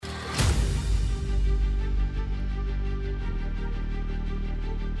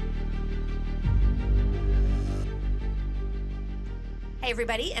Hey,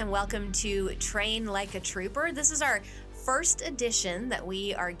 everybody, and welcome to Train Like a Trooper. This is our first edition that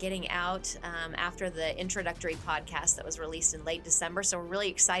we are getting out after the introductory podcast that was released in late December. So we're really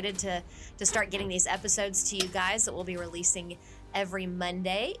excited to start getting these episodes to you guys that we'll be releasing every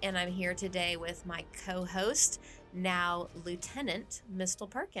Monday. And I'm here today with my co-host, now Lieutenant Mistel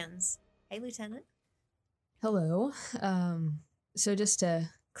Perkins. Hey, Lieutenant. Hello. So just to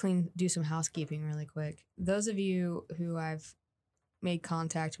do some housekeeping really quick. Those of you who I've made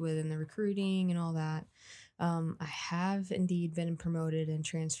contact with in the recruiting and all that, I have indeed been promoted and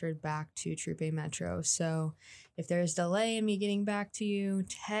transferred back to Troop A Metro. So if there's delay in me getting back to you,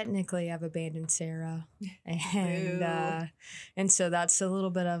 technically I've abandoned Sarah, and so that's a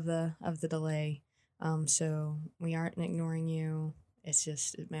little bit of the delay. So we aren't ignoring you. It's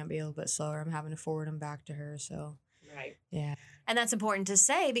just it might be a little bit slower. I'm having to forward them back to her. So right, yeah. And that's important to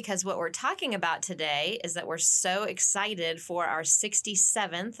say because what we're talking about today is that we're so excited for our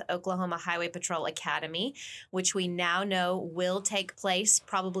 67th Oklahoma Highway Patrol Academy, which we now know will take place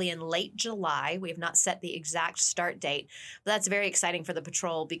probably in late July. We have not set the exact start date, but that's very exciting for the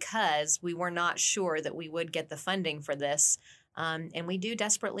patrol because we were not sure that we would get the funding for this. And we do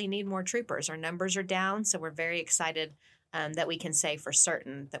desperately need more troopers. Our numbers are down, so we're very excited that we can say for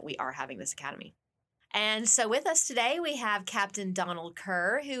certain that we are having this academy. And so with us today, we have Captain Donald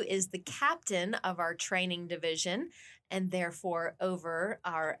Kerr, who is the captain of our training division and therefore over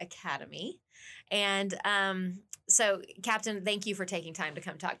our academy. And so, Captain, thank you for taking time to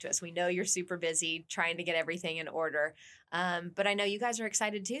come talk to us. We know you're super busy trying to get everything in order. But I know you guys are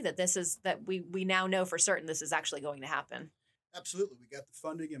excited, too, that we now know for certain this is actually going to happen. Absolutely. We got the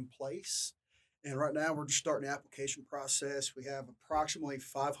funding in place. And right now, we're just starting the application process. We have approximately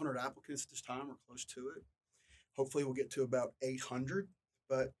 500 applicants this time. We're close to it. Hopefully, we'll get to about 800.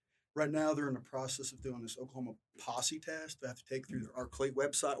 But right now, they're in the process of doing this Oklahoma Posse test. They have to take through our CLEAT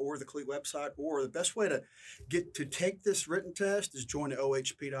website, or the best way to take this written test is join the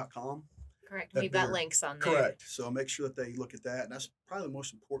OHP.com. Correct. We've got links on there. Correct. So make sure that they look at that. And that's probably the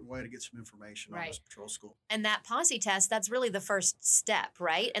most important way to get some information on this patrol school. And that posse test, that's really the first step,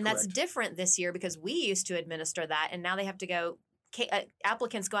 right? And Correct. That's different this year because we used to administer that. And now they have to go,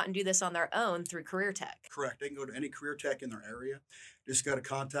 applicants go out and do this on their own through Career Tech. Correct. They can go to any Career Tech in their area. Just got to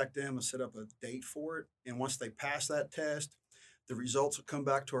contact them and set up a date for it. And once they pass that test, the results will come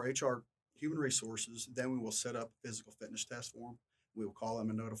back to our HR Human Resources. Then we will set up a physical fitness test for them. We will call them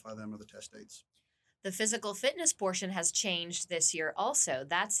and notify them of the test dates. The physical fitness portion has changed this year also.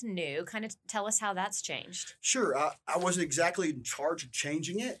 That's new. Kind of tell us how that's changed. Sure. I wasn't exactly in charge of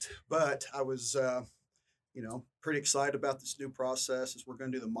changing it, but I was, pretty excited about this new process. Is we're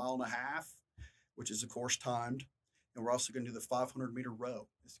going to do the 1.5 miles, which is, of course, timed. And we're also going to do the 500-meter row.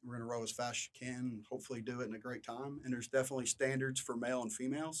 We're going to row as fast as you can and hopefully do it in a great time. And there's definitely standards for male and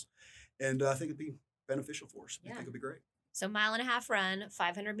females. And I think it'd be beneficial for us. Yeah. I think it'd be great. So 1.5 mile run,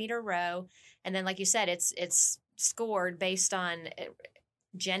 500-meter row, and then like you said, it's scored based on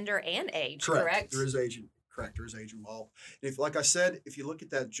gender and age. Correct? There is age. Correct. There is age involved. And if, like I said, if you look at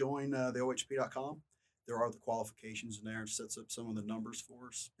that join the OHP.com, there are the qualifications in there. It sets up some of the numbers for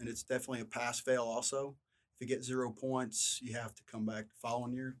us, and it's definitely a pass-fail. Also, if you get 0 points, you have to come back the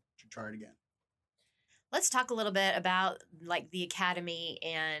following year to try it again. Let's talk a little bit about like the academy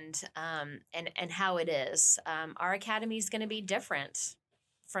and how it is. Our academy is going to be different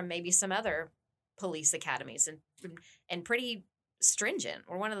from maybe some other police academies and pretty stringent.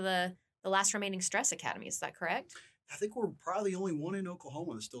 We're one of the last remaining stress academies. Is that correct? I think we're probably the only one in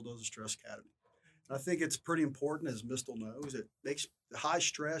Oklahoma that still does a stress academy. And I think it's pretty important, as Mistel knows, it makes the high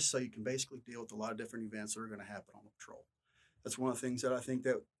stress so you can basically deal with a lot of different events that are going to happen on the patrol. That's one of the things that I think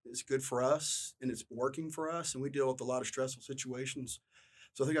that is good for us, and it's working for us, and we deal with a lot of stressful situations.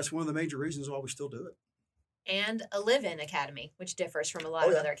 So I think that's one of the major reasons why we still do it. And a live-in academy, which differs from a lot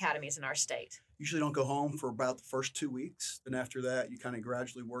of other academies in our state. Usually don't go home for about the first 2 weeks. Then after that, you kind of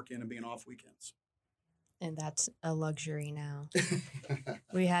gradually work in and being off weekends. And that's a luxury now.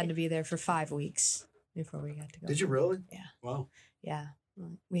 We had to be there for 5 weeks before we got to go. Did you really? Yeah. Wow. Yeah.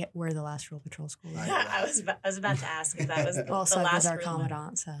 We're the last real patrol school. I was about to ask if that was the so last. Was our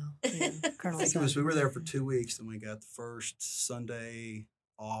commandant, so Colonel. I think we were there for 2 weeks, and we got the first Sunday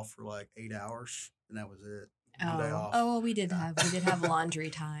off for like 8 hours, and that was it. Monday off. Oh, well, we did have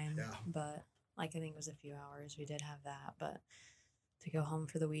laundry time, Yeah. but I think it was a few hours. We did have that, but to go home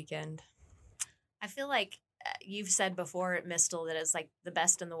for the weekend. I feel like you've said before at Mistel that it's like the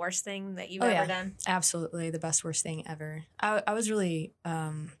best and the worst thing that you've ever done. Absolutely. The best, worst thing ever. I was really,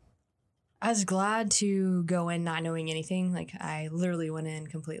 I was glad to go in not knowing anything. Like I literally went in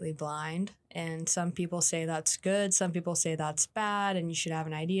completely blind And some people say that's good, some people say that's bad, and you should have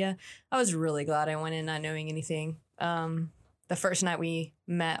an idea. I was really glad I went in not knowing anything. The first night we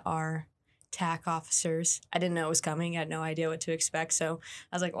met our TAC officers, I didn't know it was coming. I had no idea what to expect. So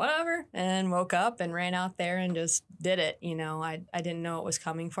I was like, whatever, and woke up and ran out there and just did it. You know, I didn't know it was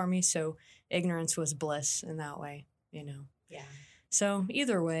coming for me. So ignorance was bliss in that way, you know. Yeah. So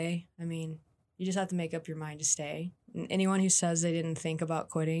either way, I mean, you just have to make up your mind to stay. And anyone who says they didn't think about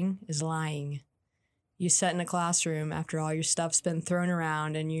quitting is lying. You sit in a classroom after all your stuff's been thrown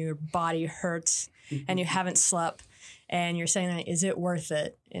around and your body hurts and you haven't slept and you're saying, is it worth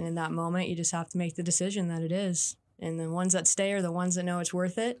it? And in that moment, you just have to make the decision that it is. And the ones that stay are the ones that know it's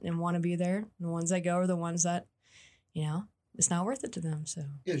worth it and want to be there. And the ones that go are the ones that, you know, it's not worth it to them. So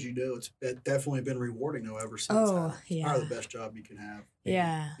As you know, it's definitely been rewarding, though, ever since. Yeah. Probably the best job you can have.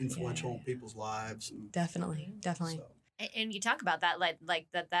 Yeah. Influential in people's lives. And Definitely. so. And you talk about that, like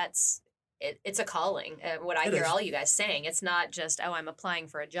that's it's a calling. What I It hear is. all you guys saying, it's not just, oh, I'm applying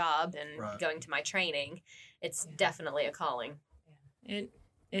for a job and Right. going to my training. It's definitely a calling. It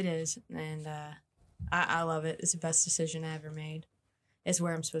is. And I love it. It's the best decision I ever made. It's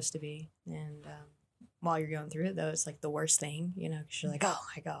where I'm supposed to be. And while you're going through it, though, it's like the worst thing, you know, because you're like, oh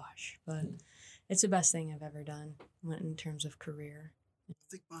my gosh. But it's the best thing I've ever done in terms of career. I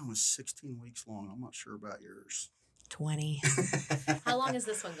think mine was 16 weeks long. I'm not sure about yours. 20. How long is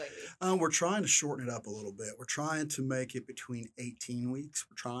this one going to be? We're trying to shorten it up a little bit. We're trying to make it between 18 weeks.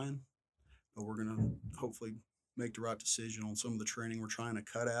 We're trying, but we're going to hopefully make the right decision on some of the training we're trying to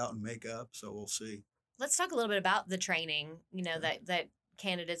cut out and make up. So we'll see. Let's talk a little bit about the training, you know, that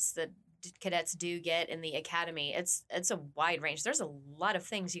cadets do get in the academy. It's a wide range. There's a lot of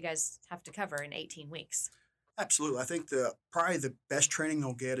things you guys have to cover in 18 weeks. Absolutely. I think probably the best training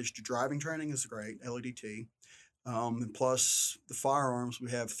they'll get is driving training is great, LEDT. And plus the firearms, we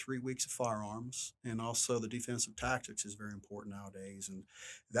have 3 weeks of firearms, and also the defensive tactics is very important nowadays. And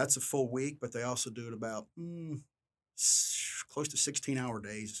that's a full week, but they also do it about close to 16-hour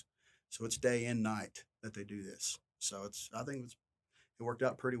days. So it's day and night that they do this. So I think it worked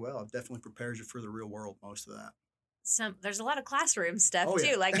out pretty well. It definitely prepares you for the real world, most of that. There's a lot of classroom stuff Oh,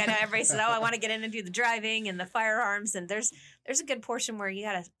 yeah. too. Like I know everybody says, "Oh, I want to get in and do the driving and the firearms," and there's a good portion where you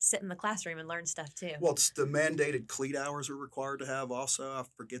got to sit in the classroom and learn stuff too. Well, it's the mandated cleat hours are required to have also. I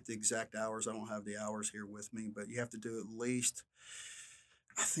forget the exact hours. I don't have the hours here with me, but you have to do at least,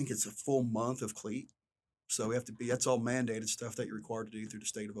 I think it's a full month of cleat. So we have to that's all mandated stuff that you're required to do through the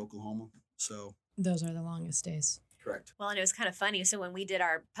state of Oklahoma. So Those are the longest days. correct. Well, and it was kind of funny. So when we did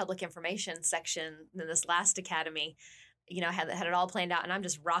our public information section in this last academy, you know, had it all planned out, and I'm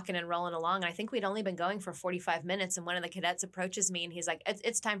just rocking and rolling along. And I think we'd only been going for 45 minutes, and one of the cadets approaches me, and he's like,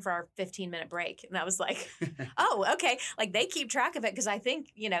 "It's time for our 15-minute break." And I was like, "Oh, okay." Like they keep track of it because I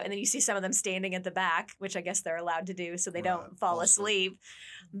think, you know. And then you see some of them standing at the back, which I guess they're allowed to do, so they Right, don't fall fall asleep. asleep.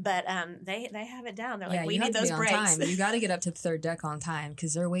 But they have it down. They're like, Yeah, "We you have need to those be on breaks." time. You got to get up to the third deck on time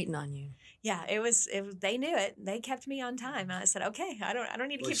because they're waiting on you. Yeah, it was. They knew it. They kept me on time. And I said, "Okay, I don't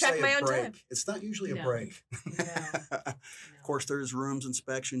need to Well, keep they track of say my a own break. time." It's not usually a No. break. No. Of course, there's rooms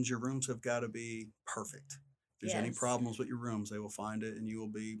inspections. Your rooms have got to be perfect. If there's any Yes. problems with your rooms, they will find it, and you will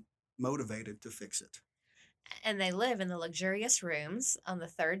be motivated to fix it. And they live in the luxurious rooms on the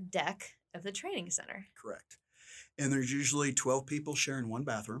third deck of the training center. Correct. And there's usually 12 people sharing one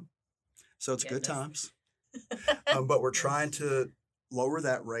bathroom. So it's good Goodness. times. But we're trying to lower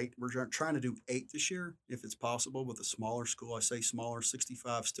that rate. We're trying to do 8 this year, if it's possible, with a smaller school. I say smaller,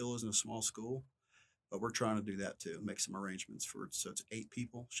 65 still isn't a small school. But we're trying to do that too, make some arrangements for it. So it's 8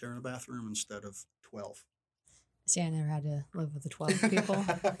 people sharing a bathroom instead of 12. See, I never had to live with the 12 people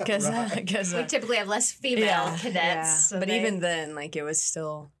because Right. We typically have less female cadets. So but they- even then, like it was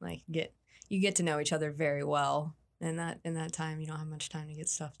still like you get to know each other very well, and in that time you don't have much time to get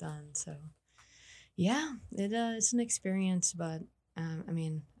stuff done. So yeah, it's an experience, but I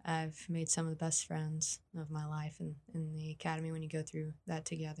mean, I've made some of the best friends of my life in the academy when you go through that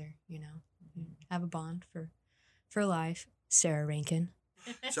together. You know, you have a bond for life. Sarah Rankin.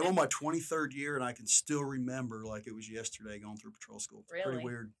 So I'm on my 23rd year, and I can still remember like it was yesterday going through patrol school. It's Really? pretty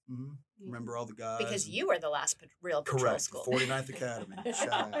weird. Remember all the guys. because and- you were the last real patrol Correct. school. 49th Academy.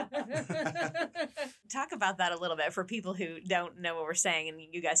 Shout out. Talk about that a little bit for people who don't know what we're saying. And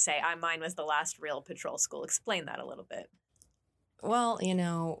you guys say, mine was the last real patrol school. Explain that a little bit. Well, you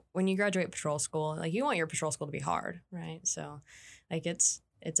know, when you graduate patrol school, like you want your patrol school to be hard, right? So, like it's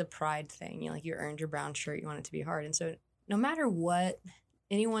a pride thing. You earned your brown shirt, you want it to be hard. And so no matter what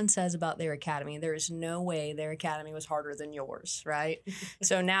anyone says about their academy, there is no way their academy was harder than yours, right?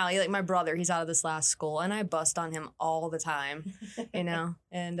 So now, like my brother, he's out of this last school and I bust on him all the time, you know?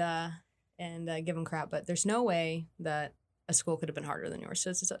 And and give them crap. But there's no way that a school could have been harder than yours.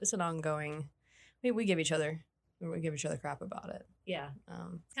 So it's an ongoing. We give each other crap about it. Yeah.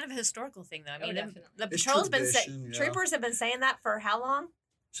 It's kind of a historical thing, though. I mean, definitely. the It's patrol's been tradition, yeah. troopers have been saying that for how long?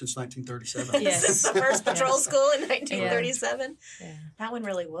 Since 1937. Yes. Since the first patrol Yes. school in 1937. Yeah. That one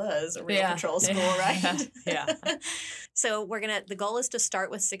really was a real Yeah. patrol school, right? Yeah. So the goal is to start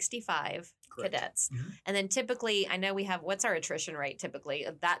with 65 Correct. cadets. Mhm. And then typically, I know we have, what's our attrition rate typically?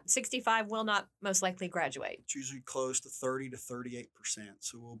 That 65 will not most likely graduate. It's usually close to 30 to 38%.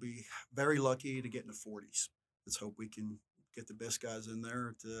 So we'll be very lucky to get in the 40s. Let's hope we can get the best guys in there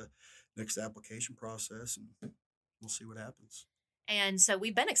at the next application process, and we'll see what happens. And so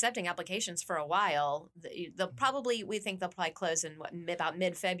we've been accepting applications for a while. We think they'll probably close in about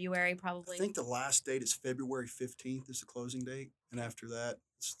mid-February, probably. I think the last date is February 15th is the closing date. And after that,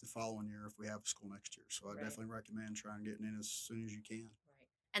 it's the following year if we have a school next year. So I Right. definitely recommend trying getting in as soon as you can. Right.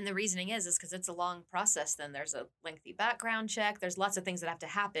 And the reasoning is because it's a long process. Then there's a lengthy background check. There's lots of things that have to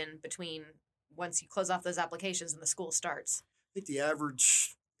happen between once you close off those applications and the school starts. I think the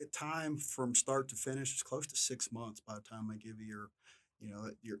average time from start to finish is close to 6 months by the time they give you your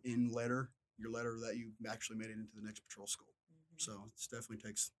in letter, your letter that you actually made it into the next patrol school. So it definitely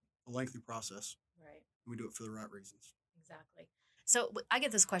takes a lengthy process. Right. And we do it for the right reasons. Exactly. So I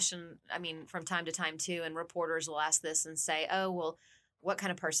get this question, I mean, from time to time too, and reporters will ask this and say, oh, well, what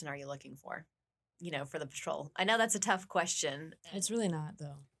kind of person are you looking for, for the patrol? I know that's a tough question. It's really not,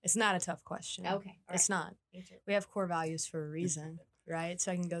 though. It's not a tough question. Okay. It's not. We have core values for a reason, right?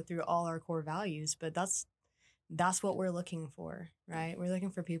 So I can go through all our core values, but that's what we're looking for, right? We're looking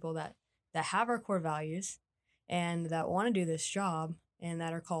for people that have our core values and that want to do this job and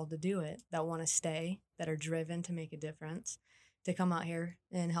that are called to do it, that want to stay, that are driven to make a difference, to come out here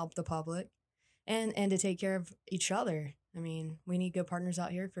and help the public and to take care of each other. I mean, we need good partners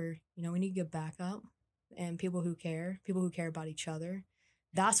out here we need good backup and people who care about each other.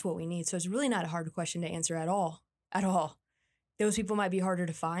 That's what we need. So it's really not a hard question to answer at all. At all. Those people might be harder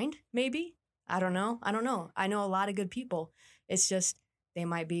to find, maybe. I don't know. I know a lot of good people. It's just they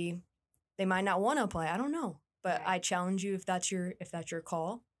might not want to apply. I don't know. But Right. I challenge you if that's your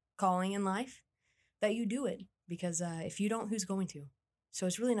calling in life, that you do it. Because if you don't, who's going to? So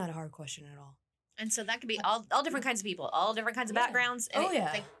it's really not a hard question at all. And so that could be all different kinds of people, all different kinds of Yeah. backgrounds. Oh,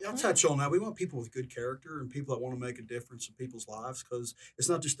 yeah. Yeah, I'll touch on that. We want people with good character and people that want to make a difference in people's lives, because it's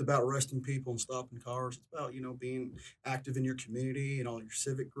not just about arresting people and stopping cars. It's about, being active in your community and all your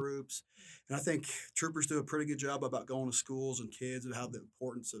civic groups. And I think troopers do a pretty good job about going to schools and kids and how the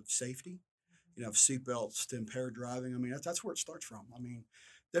importance of safety, of seatbelts to impaired driving. I mean, that's where it starts from. I mean,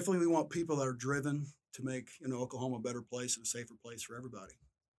 definitely we want people that are driven to make, Oklahoma a better place and a safer place for everybody.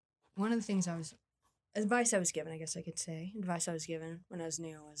 One of the things advice I was given when I was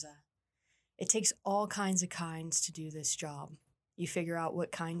new was it takes all kinds of kinds to do this job. You figure out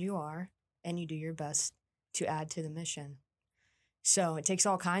what kind you are and you do your best to add to the mission. So it takes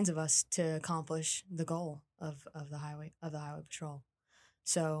all kinds of us to accomplish the goal of the highway patrol.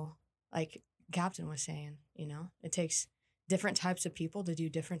 So like Captain was saying, it takes different types of people to do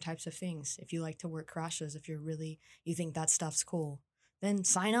different types of things. If you like to work crashes, if you think that stuff's cool, then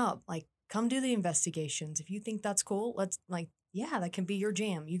sign up. Like, come do the investigations. If you think that's cool, that can be your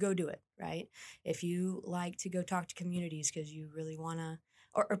jam. You go do it, right? If you like to go talk to communities because you really want to,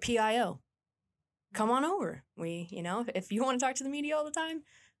 or PIO, come on over. If you want to talk to the media all the time,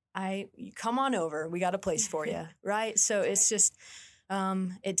 come on over. We got a place for you, right? So it's just,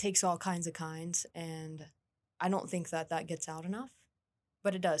 it takes all kinds of kinds, and I don't think that gets out enough,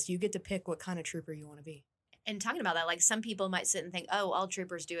 but it does. You get to pick what kind of trooper you want to be. And talking about that, like some people might sit and think, oh, all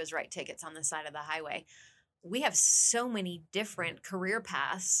troopers do is write tickets on the side of the highway. We have so many different career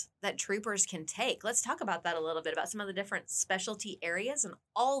paths that troopers can take. Let's talk about that a little bit, about some of the different specialty areas and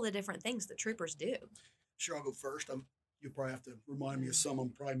all the different things that troopers do. Sure, I'll go first. You'll probably have to remind me of some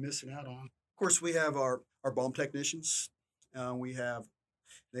I'm probably missing out on. Of course, we have our bomb technicians.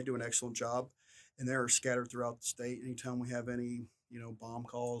 They do an excellent job, and they're scattered throughout the state. Anytime we have any bomb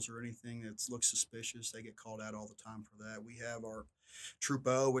calls or anything that looks suspicious, they get called out all the time for that. We have our Troop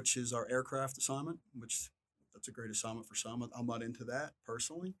O, which is our aircraft assignment, which that's a great assignment for some. I'm not into that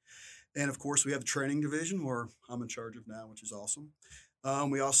personally. And of course, we have the training division where I'm in charge of now, which is awesome.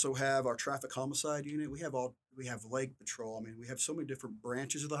 We also have our traffic homicide unit. We have lake patrol. I mean, we have so many different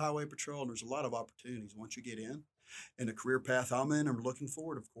branches of the highway patrol, and there's a lot of opportunities once you get in. And the career path I'm in and looking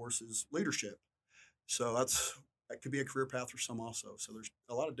forward, of course, is leadership. So that could be a career path for some also. So there's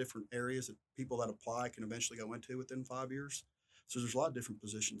a lot of different areas that people that apply can eventually go into within 5 years. So there's a lot of different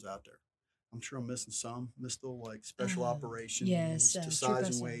positions out there. I'm sure I'm missing some. Missile like special Um, operations yes, to troop size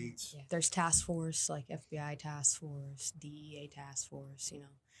and SM. weights. Yeah. There's task force like FBI task force, DEA task force.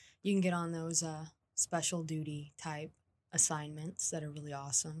 You can get on those special duty type assignments that are really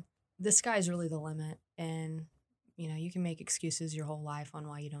awesome. The sky's really the limit, and you can make excuses your whole life on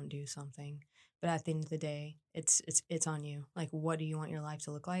why you don't do something. But at the end of the day, it's on you. Like, what do you want your life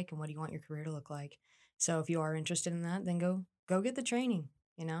to look like, and what do you want your career to look like? So if you are interested in that, then go get the training.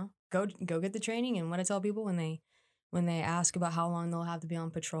 Go get the training. And what I tell people when they ask about how long they'll have to be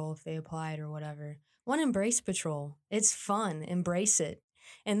on patrol if they applied or whatever, one, embrace patrol. It's fun. Embrace it.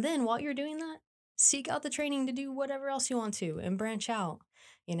 And then while you're doing that, seek out the training to do whatever else you want to and branch out.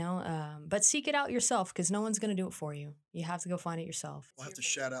 But seek it out yourself, because no one's going to do it for you. You have to go find it yourself. We'll have to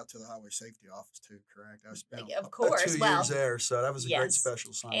shout out to the Highway Safety Office too, correct? I spent Of course. 2 well, years there, so that was a great yes.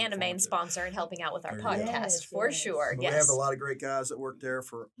 special assignment. And a for main them, too. sponsor and helping out with our There you go. podcast for sure. But Yes. We have a lot of great guys that work there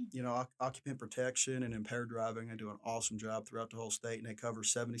for, occupant protection and impaired driving. They do an awesome job throughout the whole state, and they cover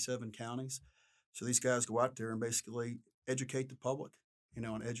 77 counties. So these guys go out there and basically educate the public,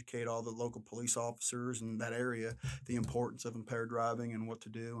 and educate all the local police officers in that area the importance of impaired driving and what to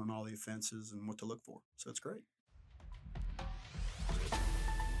do and all the offenses and what to look for. So it's great.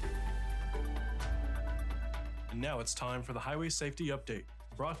 And now it's time for the Highway Safety Update,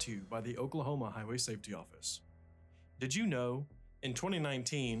 brought to you by the Oklahoma Highway Safety Office. Did you know, in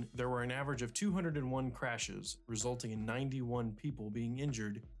 2019, there were an average of 201 crashes, resulting in 91 people being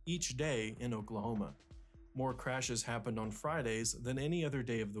injured each day in Oklahoma. More crashes happened on Fridays than any other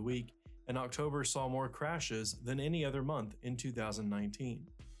day of the week, and October saw more crashes than any other month in 2019.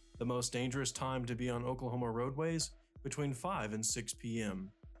 The most dangerous time to be on Oklahoma roadways, between 5 and 6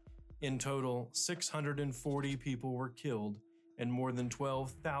 p.m. In total, 640 people were killed and more than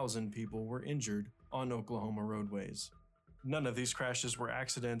 12,000 people were injured on Oklahoma roadways. None of these crashes were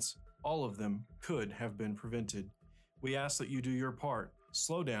accidents. All of them could have been prevented. We ask that you do your part.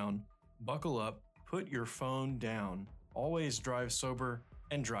 Slow down, buckle up, put your phone down. Always drive sober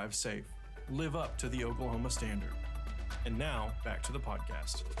and drive safe. Live up to the Oklahoma standard. And now, back to the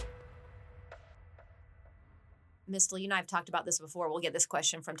podcast. Mistle, you and I have talked about this before. We'll get this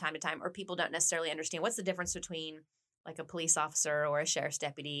question from time to time, or people don't necessarily understand what's the difference between like a police officer or a sheriff's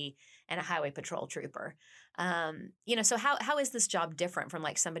deputy and a highway patrol trooper. So how is this job different from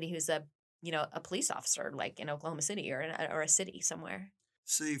like somebody who's a police officer like in Oklahoma City or a city somewhere?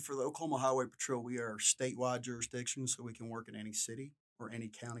 See, for the Oklahoma Highway Patrol, we are statewide jurisdiction, so we can work in any city or any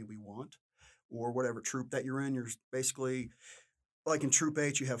county we want, or whatever troop that you're in. You're basically, like in Troop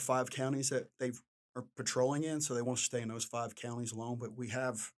H, you have 5 counties that they are patrolling in, so they want to stay in those 5 counties alone, but we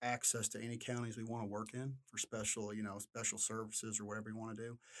have access to any counties we want to work in for special services or whatever you want to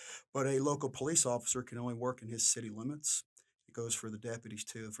do. But a local police officer can only work in his city limits. It goes for the deputies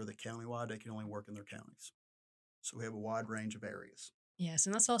too. For the countywide, they can only work in their counties. So we have a wide range of areas. Yes,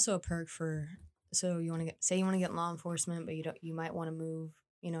 and that's also a perk so you want to get law enforcement, but you might want to move,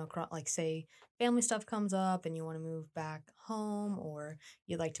 across, like say family stuff comes up and you want to move back home, or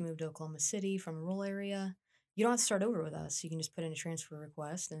you'd like to move to Oklahoma City from a rural area. You don't have to start over with us. You can just put in a transfer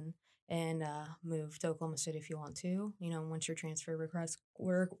request and move to Oklahoma City if you want to, once your transfer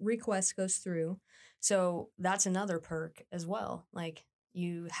request goes through. So that's another perk as well. Like,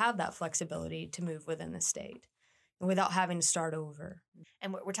 you have that flexibility to move within the state without having to start over.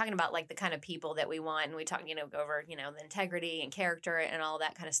 And we're talking about like the kind of people that we want, and we talk, go over, the integrity and character and all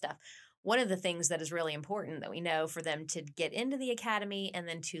that kind of stuff. One of the things that is really important that we know for them to get into the academy and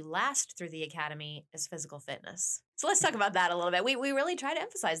then to last through the academy is physical fitness. So let's talk about that a little bit. We really try to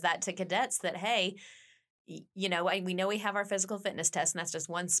emphasize that to cadets that, hey, we know we have our physical fitness test, and that's just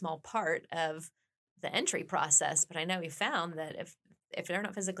one small part of the entry process. But I know we found that if they're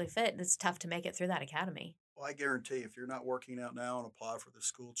not physically fit, it's tough to make it through that academy. Well, I guarantee if you're not working out now and apply for the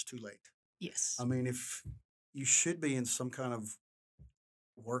school, it's too late. Yes. I mean, if you should be in some kind of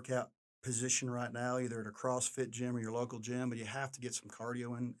workout position right now, either at a CrossFit gym or your local gym, but you have to get some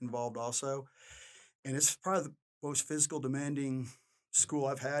cardio involved also. And it's probably the most physical demanding school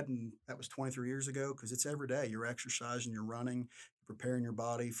I've had, and that was 23 years ago, because it's every day. You're exercising, you're running, preparing your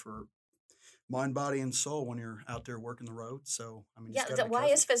body for mind, body, and soul when you're out there working the road. So, I mean, why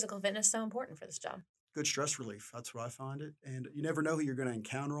is physical fitness so important for this job? Good stress relief. That's what I find it. And you never know who you're going to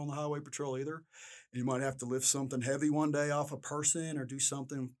encounter on the highway patrol either. You might have to lift something heavy one day off a person or do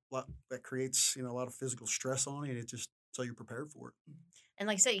something that creates, a lot of physical stress on you. And it just so you're prepared for it. And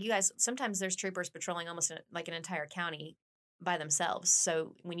like I say, you guys, sometimes there's troopers patrolling almost like an entire county by themselves.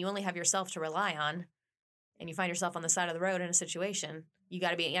 So when you only have yourself to rely on and you find yourself on the side of the road in a situation, you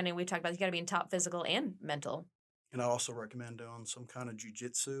got to be, we've talked about, you got to be in top physical and mental And I also recommend doing some kind of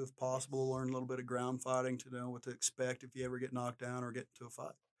jujitsu if possible, learn a little bit of ground fighting to know what to expect if you ever get knocked down or get into a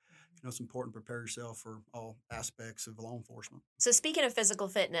fight. It's important to prepare yourself for all aspects of law enforcement. So, speaking of physical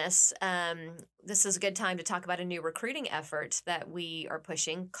fitness, this is a good time to talk about a new recruiting effort that we are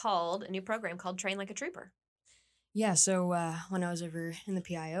pushing called a new program called Train Like a Trooper. Yeah, so when I was over in the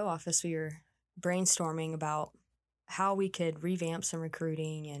PIO office, we were brainstorming about how we could revamp some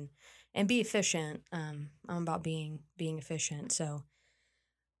recruiting and be efficient. I'm about being efficient. So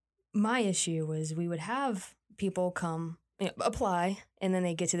my issue was we would have people come apply, and then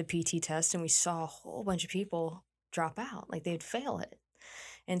they get to the PT test, and we saw a whole bunch of people drop out, like they'd fail it.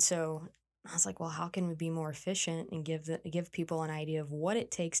 And so I was like, well, how can we be more efficient and give people an idea of what it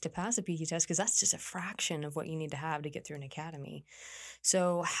takes to pass a PT test? Because that's just a fraction of what you need to have to get through an academy.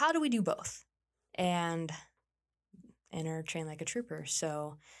 So how do we do both? And enter Train Like a Trooper.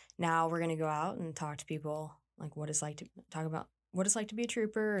 So now we're going to go out and talk to people like what it's like to talk about what it's like to be a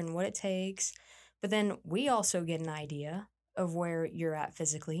trooper and what it takes. But then we also get an idea of where you're at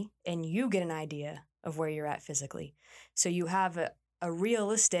physically, and you get an idea of where you're at physically. So you have a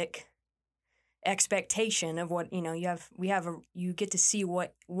realistic expectation of what, you get to see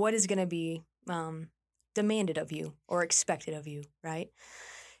what is going to be demanded of you or expected of you, right?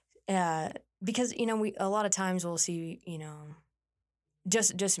 Because, we a lot of times we'll see,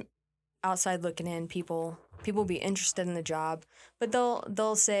 just outside looking in, people be interested in the job, but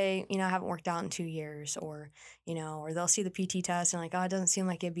they'll say, I haven't worked out in 2 years, or they'll see the PT test and like, oh, it doesn't seem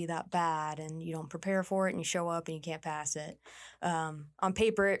like it'd be that bad, and you don't prepare for it and you show up and you can't pass it. On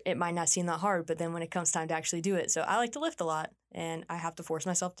paper, it might not seem that hard, but then when it comes time to actually do it. So I like to lift a lot, and I have to force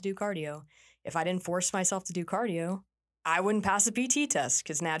myself to do cardio. If I didn't force myself to do cardio, I wouldn't pass the PT test,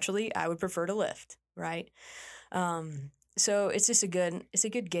 because naturally I would prefer to lift, right? So it's just a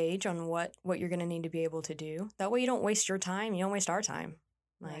good gauge on what you're going to need to be able to do. That way you don't waste your time. You don't waste our time.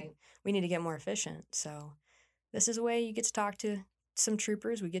 Right. We need to get more efficient. So this is a way you get to talk to some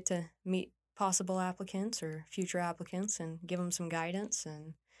troopers. We get to meet possible applicants or future applicants and give them some guidance,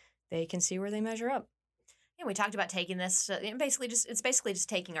 and they can see where they measure up. And we talked about taking this, it's basically just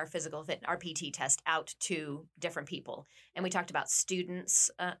taking our physical fit, our PT test out to different people. And we talked about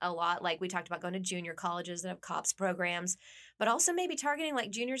students a lot. Like we talked about going to junior colleges that have COPS programs, but also maybe targeting like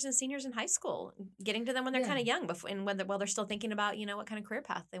juniors and seniors in high school, getting to them when they're kind of young and while they're still thinking about, what kind of career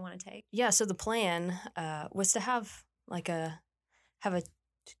path they want to take. Yeah. So the plan was to have a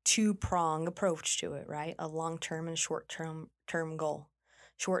 2-prong approach to it, right? A long-term and a short-term goal.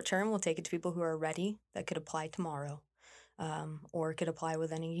 Short term, we'll take it to people who are ready that could apply tomorrow, or could apply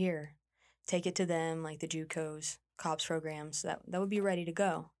within a year. Take it to them like the JUCOs, COPS programs that would be ready to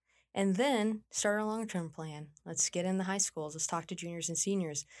go. And then start a long-term plan. Let's get in the high schools. Let's talk to juniors and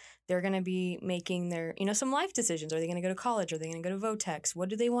seniors. They're going to be making their, some life decisions. Are they going to go to college? Are they going to go to Votex? What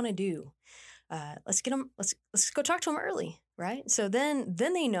do they want to do? Let's get them. Let's go talk to them early, right? So then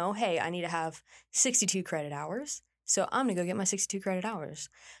they know, hey, I need to have 62 credit hours. So I'm going to go get my 62 credit hours.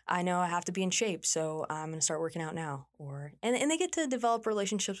 I know I have to be in shape, so I'm going to start working out now. And they get to develop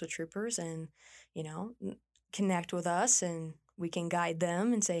relationships with troopers and, connect with us, and we can guide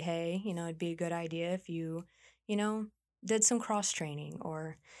them and say, hey, it'd be a good idea if you, did some cross training,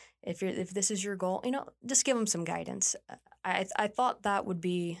 or if this is your goal, just give them some guidance. I thought that would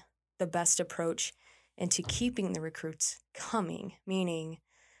be the best approach into keeping the recruits coming, meaning,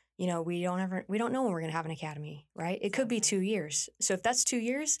 we don't know when we're going to have an academy, right? It could be 2 years. So if that's 2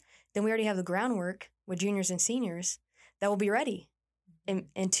 years, then we already have the groundwork with juniors and seniors that will be ready in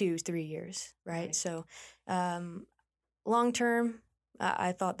 2-3 years, right? So long term,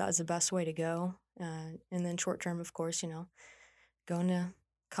 I thought that was the best way to go. And then short term, of course, going to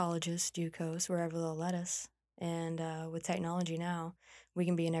colleges, JUCOs, wherever they'll let us. And with technology now, we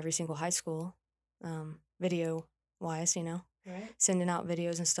can be in every single high school, video-wise, Right. Sending out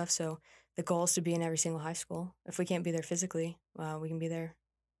videos and stuff. So the goal is to be in every single high school. If we can't be there physically, we can be there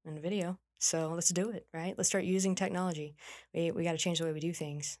in video. So let's do it, right? Let's start using technology. We got to change the way we do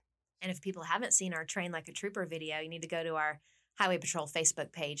things. And if people haven't seen our Train Like a Trooper video, you need to go to our Highway Patrol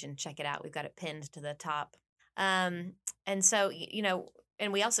Facebook page and check it out. We've got it pinned to the top. And so,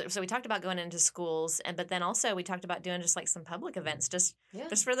 and we talked about going into schools, but then also we talked about doing just like some public events, just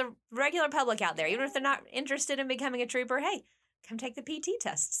for the regular public out there. Even if they're not interested in becoming a trooper, hey, come take the PT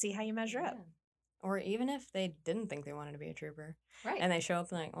test, see how you measure up. Or even if they didn't think they wanted to be a trooper, right? And they show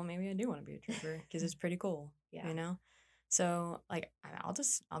up and like, well, maybe I do want to be a trooper because it's pretty cool, So like,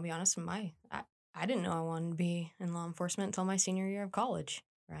 I'll be honest with I didn't know I wanted to be in law enforcement until my senior year of college,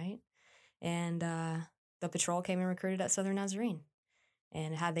 right? And the patrol came and recruited at Southern Nazarene.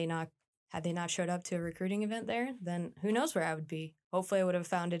 And had they not had they not showed up to a recruiting event there, then who knows where I would be. Hopefully I would have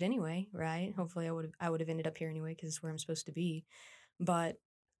found it anyway, right? Hopefully I would have ended up here anyway because it's where I'm supposed to be. But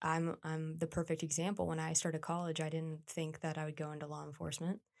I'm the perfect example. When I started college, I didn't think that I would go into law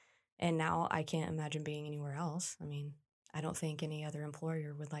enforcement. And now I can't imagine being anywhere else. I mean, I don't think any other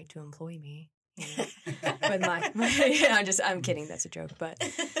employer would like to employ me. You know, with I'm kidding. That's a joke. But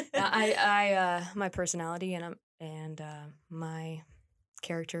my personality and my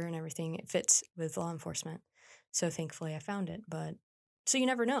character and everything, it fits with law enforcement. So thankfully I found it. But so you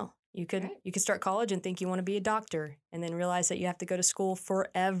never know. You could start college and think you want to be a doctor and then realize that you have to go to school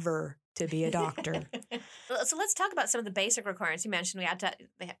forever to be a doctor. So let's talk about some of the basic requirements. You mentioned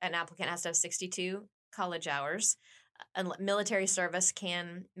an applicant has to have 62 college hours. And military service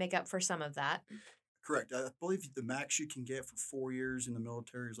can make up for some of that. Correct. I believe the max you can get for 4 years in the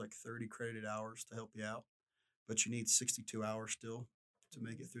military is like 30 credited hours to help you out, but you need 62 hours still to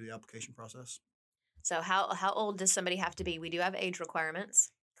make it through the application process. So how old does somebody have to be? We do have age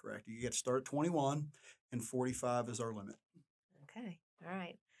requirements. Correct. You get to start at 21, and 45 is our limit. Okay. All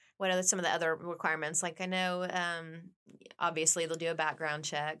right. What are some of the other requirements? Like I know, obviously they'll do a background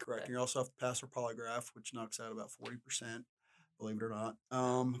check. Correct. You also have to pass our polygraph, which knocks out about 40%, believe it or not.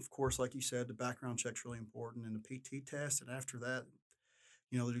 Of course, like you said, the background check's really important, and the PT test. And after that,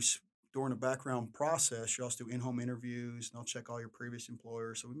 during the background process, you also do in-home interviews, and they'll check all your previous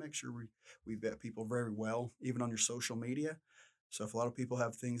employers. So we make sure we vet people very well, even on your social media. So if a lot of people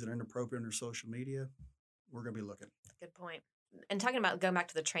have things that are inappropriate on their social media, we're going to be looking. Good point. And talking about going back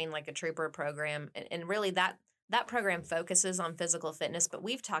to the Train Like a Trooper program, and really that program focuses on physical fitness, but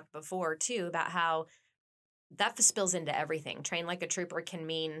we've talked before too about how that spills into everything. Train Like a Trooper can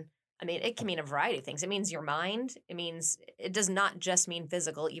mean a variety of things. It means your mind. It does not just mean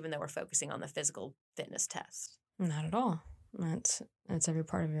physical, even though we're focusing on the physical fitness test. Not at all. That's every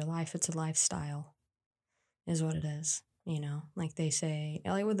part of your life. It's a lifestyle, is what it is. You know, like they say,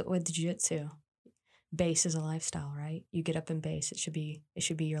 like with jiu-jitsu, base is a lifestyle, right? You get up and base. It should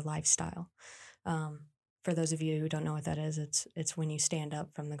be your lifestyle. For those of you who don't know what that is, it's when you stand up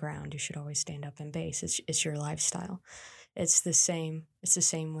from the ground. You should always stand up and base. It's your lifestyle. It's the same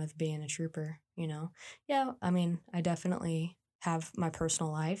with being a trooper, you know? Yeah, I mean, I definitely have my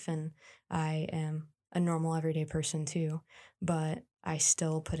personal life and I am a normal everyday person too, but I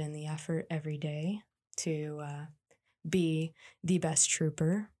still put in the effort every day to be the best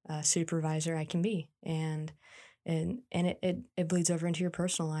trooper, supervisor I can be. And it bleeds over into your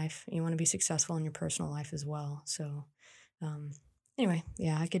personal life. You want to be successful in your personal life as well. So anyway,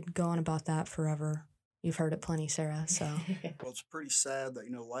 yeah, I could go on about that forever. You've heard it plenty, Sarah. So Well, it's pretty sad that,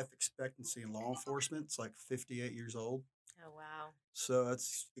 life expectancy in law enforcement is like 58 years old. Oh, wow. So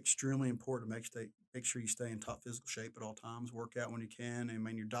it's extremely important to make sure you stay in top physical shape at all times, work out when you can. I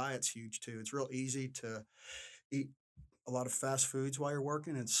mean, your diet's huge too. It's real easy to eat a lot of fast foods while you're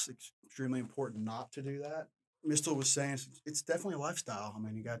working. It's extremely important not to do that. Mistel was saying it's definitely a lifestyle. I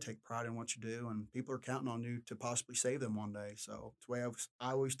mean, you got to take pride in what you do, and people are counting on you to possibly save them one day. So it's the way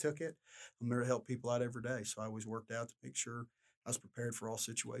I always took it. I'm there to help people out every day. So I always worked out to make sure I was prepared for all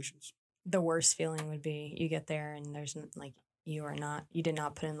situations. the worst feeling would be you get there and there's you did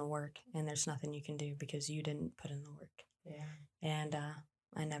not put in the work, and there's nothing you can do because you didn't put in the work. Yeah. And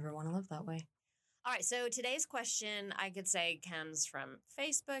I never want to live that way. All right, so today's question, I could say, comes from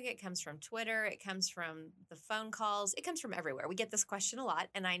Facebook, it comes from Twitter, it comes from the phone calls, it comes from everywhere. We get this question a lot,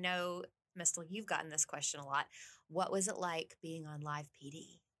 and I know, Mistel, you've gotten this question a lot. What was it like being on Live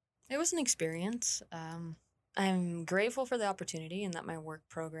PD? It was an experience. I'm grateful for the opportunity and that my work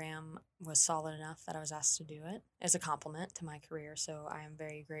program was solid enough that I was asked to do it as a compliment to my career, so I am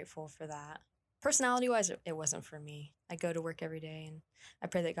very grateful for that. Personality-wise, it wasn't for me. I go to work every day, and I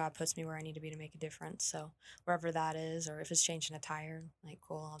pray that God puts me where I need to be to make a difference. So wherever that is, or if it's changing a tire, like,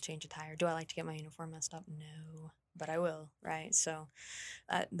 cool, I'll change a tire. Do I like to get my uniform messed up? No, but I will, right? So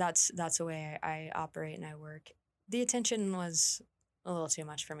that's the way I operate and I work. The attention was a little too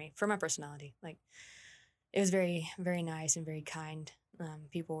much for me, for my personality. Like, it was very, very nice and very kind.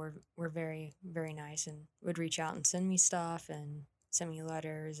 People were very, very nice and would reach out and send me stuff and send me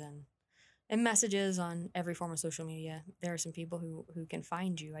letters and messages on every form of social media. There are some people who can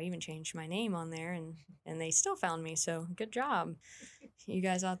find you. I even changed my name on there, and they still found me. So good job, you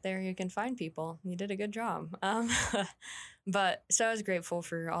guys out there who can find people. You did a good job. But so I was grateful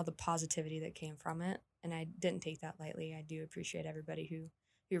for all the positivity that came from it, and I didn't take that lightly. I do appreciate everybody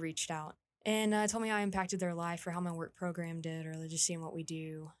who reached out and told me how I impacted their life or how my work program did, or just seeing what we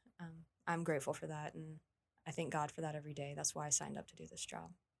do. I'm grateful for that, and I thank God for that every day. That's why I signed up to do this job.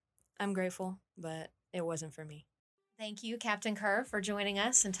 I'm grateful, but it wasn't for me. Thank you, Captain Kerr, for joining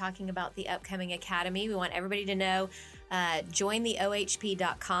us and talking about the upcoming academy. We want everybody to know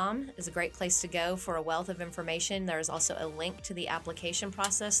jointheohp.com is a great place to go for a wealth of information. There's also a link to the application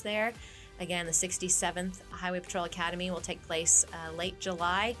process there. Again, the 67th Highway Patrol Academy will take place late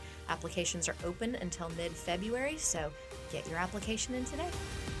July. Applications are open until mid-February, so get your application in today.